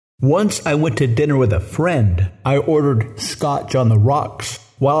Once I went to dinner with a friend. I ordered scotch on the rocks.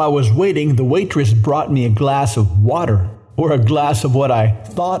 While I was waiting, the waitress brought me a glass of water, or a glass of what I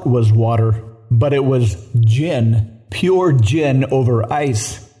thought was water, but it was gin, pure gin over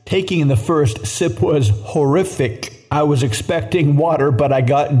ice. Taking the first sip was horrific. I was expecting water, but I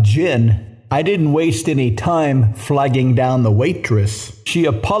got gin. I didn't waste any time flagging down the waitress. She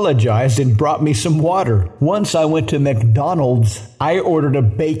apologized and brought me some water. Once I went to McDonald's. I ordered a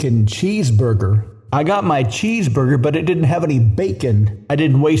bacon cheeseburger. I got my cheeseburger, but it didn't have any bacon. I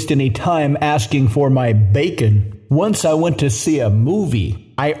didn't waste any time asking for my bacon. Once I went to see a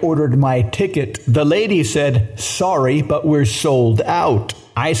movie. I ordered my ticket. The lady said, "Sorry, but we're sold out."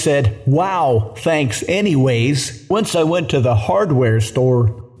 I said, "Wow, thanks anyways." Once I went to the hardware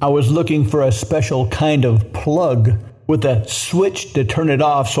store. I was looking for a special kind of plug with a switch to turn it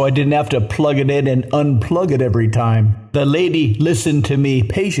off so I didn't have to plug it in and unplug it every time. The lady listened to me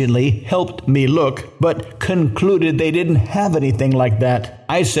patiently, helped me look, but concluded they didn't have anything like that.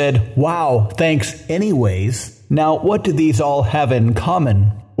 I said, "Wow, thanks anyways." Now, what do these all have in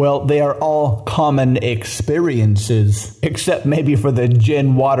common? Well, they are all common experiences, except maybe for the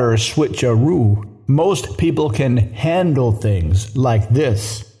gin water switcheroo. Most people can handle things like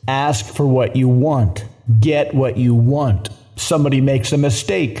this. Ask for what you want. Get what you want. Somebody makes a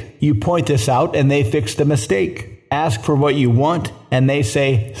mistake. You point this out and they fix the mistake. Ask for what you want and they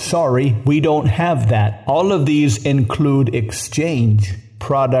say, "Sorry, we don't have that." All of these include exchange.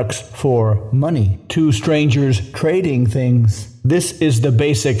 Products for money. Two strangers trading things. This is the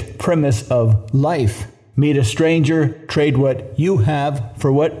basic premise of life. Meet a stranger, trade what you have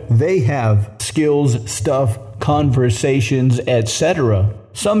for what they have. Skills, stuff, conversations, etc.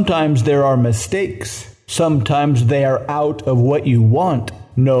 Sometimes there are mistakes. Sometimes they are out of what you want.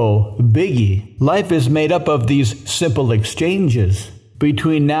 No biggie. Life is made up of these simple exchanges.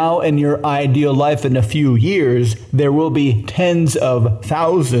 Between now and your ideal life in a few years, there will be tens of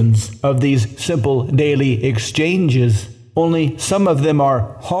thousands of these simple daily exchanges. Only some of them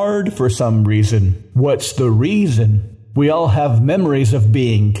are hard for some reason. What's the reason? We all have memories of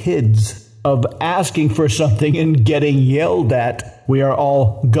being kids, of asking for something and getting yelled at. We are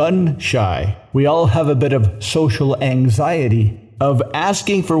all gun shy. We all have a bit of social anxiety, of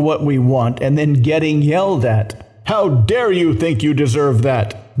asking for what we want and then getting yelled at. How dare you think you deserve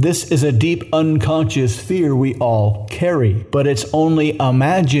that? This is a deep unconscious fear we all carry, but it's only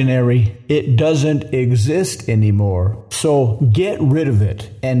imaginary. It doesn't exist anymore. So get rid of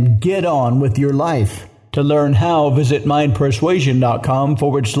it and get on with your life. To learn how, visit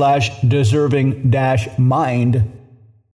mindpersuasion.com/deserving-mind